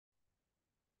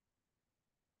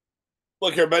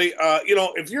Look, everybody.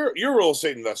 If you're a real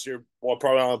estate investor, well,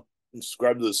 probably I'll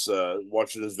subscribe to this.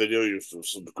 Watching this video, you're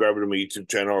subscribing to my YouTube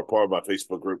channel or part of my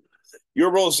Facebook group. You're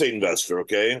a real estate investor,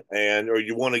 okay, and or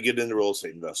you want to get into real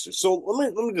estate investing. So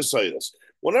let me just tell you this: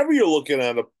 whenever you're looking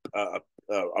at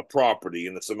a property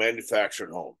and it's a manufactured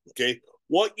home, okay,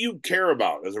 what you care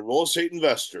about as a real estate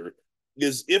investor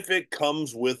is if it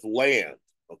comes with land,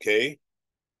 okay,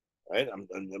 right? I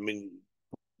mean,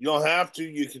 you don't have to.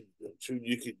 You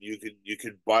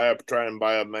could try and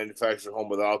buy a manufactured home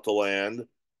without the land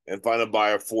and find a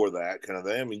buyer for that kind of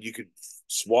thing. I mean, you could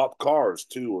swap cars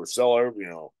too, or sell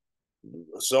airplanes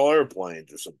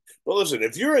or something. But listen,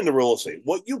 if you're into real estate,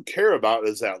 what you care about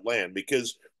is that land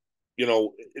because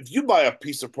if you buy a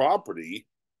piece of property,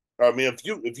 I mean,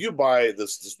 if you buy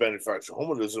this manufactured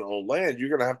home and doesn't own land, you're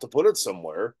going to have to put it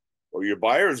somewhere, or your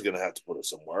buyer is going to have to put it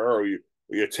somewhere, or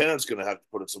your tenant's going to have to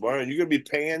put it somewhere, and you're going to be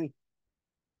paying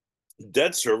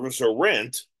debt service or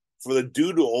rent for the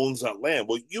dude who owns that land.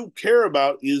 What you care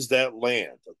about is that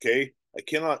land. Okay, I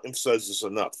cannot emphasize this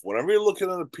enough. Whenever you're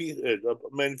looking at a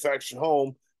manufactured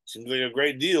home, seems like a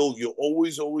great deal. You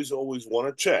always, always, always want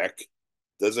to check: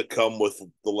 does it come with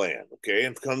the land? Okay,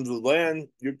 if it comes with land,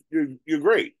 you're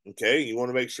great. Okay, you want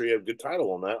to make sure you have good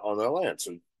title on that land.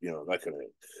 So that kind of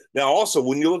thing. Now, also,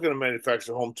 when you're looking at a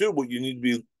manufactured home too, what you need to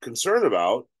be concerned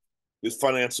about is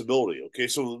financeability. Okay,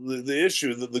 so the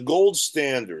issue, the gold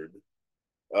standard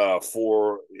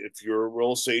for if you're a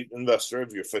real estate investor,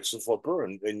 if you're a fix and flipper,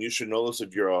 and you should know this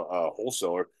if you're a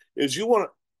wholesaler, is you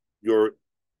want your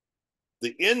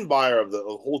the end buyer of the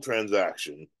whole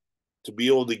transaction to be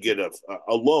able to get a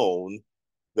loan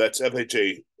that's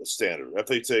FHA standard.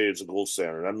 FHA is a gold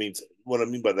standard. That means what I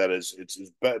mean by that is it's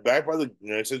backed by the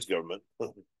United States government,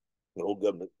 the whole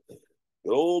government,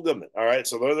 the old government. All right,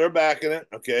 so they're backing it,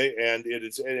 okay, and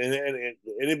and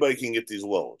anybody can get these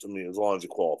loans. I mean, as long as you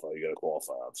qualify, you got to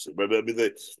qualify, obviously. But I mean,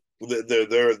 you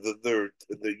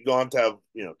don't have to have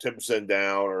 10%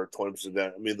 down or 20%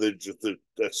 down. I mean,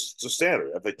 that's the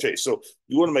standard FHA. So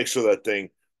you want to make sure that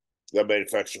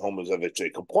manufactured home is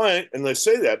FHA compliant, and they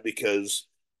say that because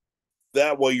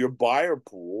that way your buyer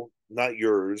pool, not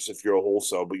yours if you're a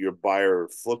wholesale, but your buyer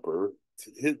flipper,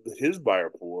 his buyer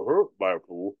pool or her buyer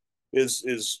pool is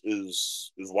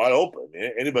wide open.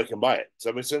 Anybody can buy it. Does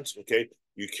that make sense? Okay.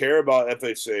 You care about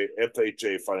FHA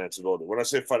financeability. When I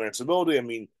say financeability, I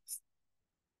mean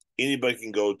anybody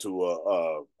can go to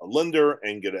a lender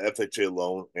and get an FHA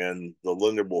loan, and the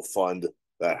lender will fund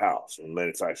that house and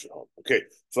manufactured home. Okay.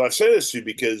 So I say this to you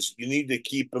because you need to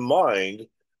keep in mind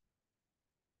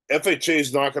FHA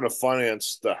is not going to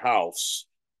finance the house,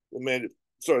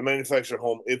 manufactured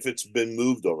home if it's been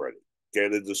moved already. Okay,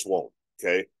 they just won't.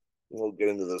 Okay, we'll get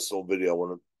into this whole video. I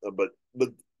want to, but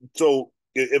so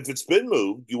if it's been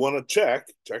moved, you want to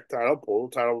check title, pull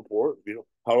the title report.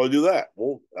 How do I do that?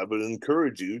 Well, I would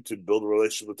encourage you to build a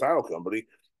relationship with the title company,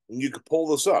 and you can pull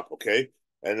this up. Okay,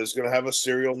 and it's going to have a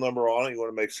serial number on it. You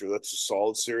want to make sure that's a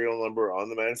solid serial number on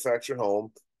the manufactured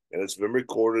home, and it's been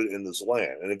recorded in this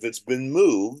land. And if it's been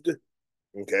moved,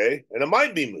 okay, and it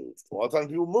might be moved. A lot of times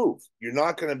people move. You're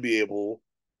not going to be able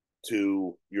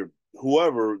to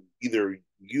whoever, either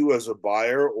you as a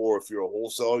buyer or if you're a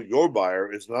wholesaler, your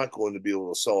buyer is not going to be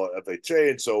able to sell at FHA,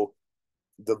 and so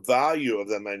the value of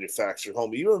that manufactured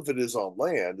home, even if it is on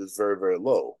land, is very, very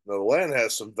low. Now the land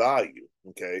has some value,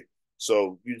 okay.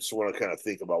 So you just want to kind of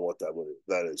think about what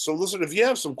that is. So listen, if you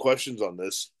have some questions on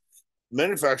this,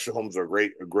 manufactured homes are a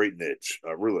great niche.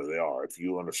 Really, they are. If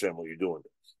you understand what you're doing,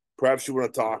 perhaps you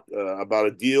want to talk about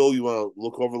a deal. You want to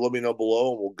look over. Let me know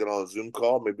below, and we'll get on a Zoom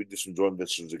call. Maybe do some joint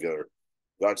ventures together.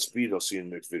 Godspeed. I'll see you in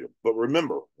the next video. But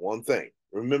remember one thing.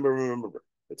 Remember.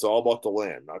 It's all about the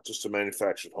land, not just a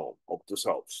manufactured home. Hope this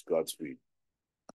helps. Godspeed.